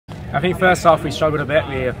I think first half we struggled a bit.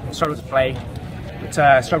 We struggled to play,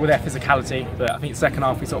 struggled with their physicality. But I think second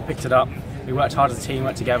half we sort of picked it up. We worked hard as a team,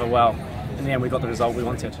 worked together well. In the end, we got the result we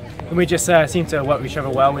wanted. And we just seem to work with each other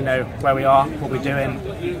well. We know where we are, what we're doing,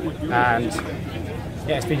 and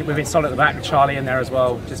yeah, we've been solid at the back with Charlie in there as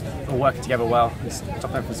well. Just all working together well. It's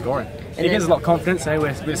top end for scoring. It gives us a lot of confidence.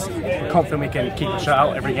 We're confident we can keep a shot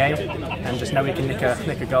out every game, and just know we can nick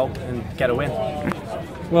a goal and get a win.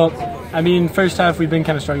 Well, I mean, first half we've been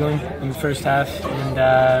kind of struggling in the first half,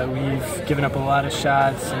 and we've given up a lot of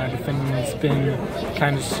shots, and our defending's been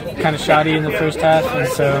kind of shoddy in the first half. And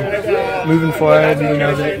so, moving forward, we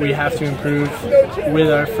know that we have to improve with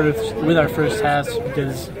our first halves,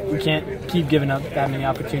 because we can't keep giving up that many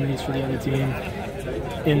opportunities for the other team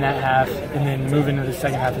in that half, and then move into the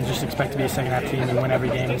second half and just expect to be a second half team and win every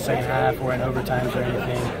game in the second half or in overtimes or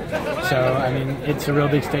anything. So I mean, it's a real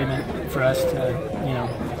big statement for us to, you know,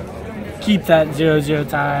 keep that 0-0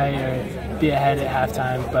 tie or be ahead at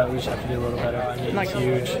halftime, but we just have to do a little better. I mean, it's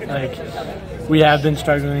huge. Like, we have been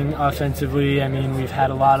struggling offensively. I mean, we've had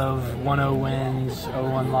a lot of 1-0 wins,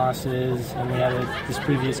 0-1 losses, and we had this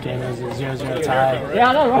previous game as a 0-0 tie. Yeah,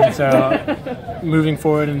 I know, right? And so, moving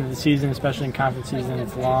forward into the season, especially in conference season,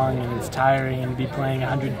 it's long and it's tiring, and be playing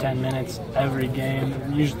 110 minutes every game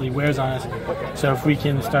usually wears on us. So if we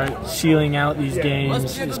can start sealing out these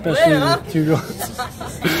games, especially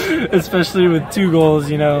with 2 goals,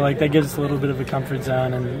 you know, like, that gives us a little bit of a comfort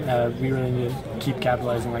zone, and we really need to keep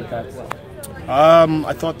capitalizing like that.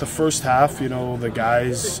 I thought the first half, you know, the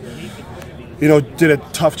guys, you know, did a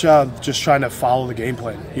tough job just trying to follow the game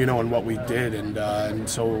plan, you know, and what we did, and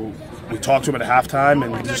so we talked to them at halftime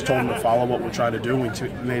and just told them to follow what we're trying to do. We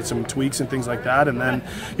made some tweaks and things like that, and then,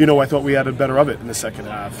 you know, I thought we had a better of it in the second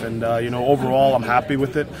half. And you know, overall, I'm happy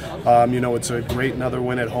with it. You know, it's a great another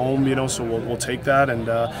win at home. You know, so we'll take that and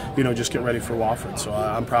you know, just get ready for Wofford. So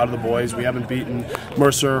I'm proud of the boys. We haven't beaten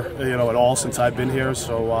Mercer, you know, at all since I've been here.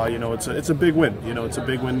 So you know, it's a big win. You know, it's a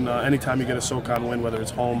big win. Anytime you get a SoCon win, whether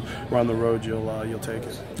it's home or on the road, you'll take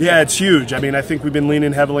it. Yeah, it's huge. I mean, I think we've been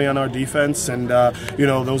leaning heavily on our defense, and you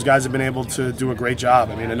know, those guys have been able to do a great job.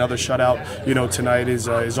 I mean, another shutout, you know, tonight is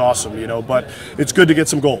awesome, you know, but it's good to get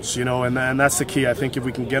some goals, you know, and that's the key. I think if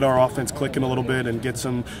we can get our offense clicking a little bit and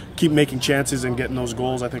keep making chances and getting those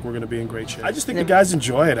goals, I think we're going to be in great shape. I just think the guys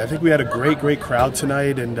enjoy it. I think we had a great crowd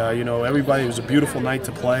tonight, and you know, everybody, it was a beautiful night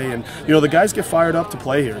to play, and you know, the guys get fired up to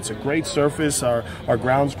play here. It's a great surface. Our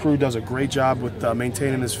grounds crew does a great job with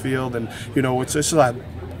maintaining this field, and you know, it's just a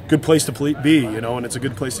good place to be, you know, and it's a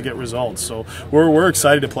good place to get results. So we're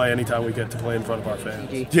excited to play anytime we get to play in front of our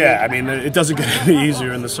fans. Yeah, I mean, it doesn't get any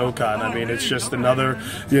easier in the SoCon. I mean, it's just another,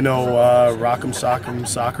 you know, rock'em sock'em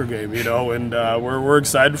soccer game, you know, and we're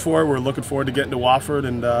excited for it. We're looking forward to getting to Wofford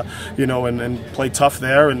and you know, and play tough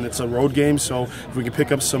there, and it's a road game. So if we can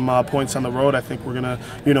pick up some points on the road, I think we're gonna,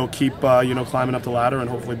 you know, keep you know, climbing up the ladder and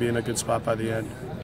hopefully be in a good spot by the end.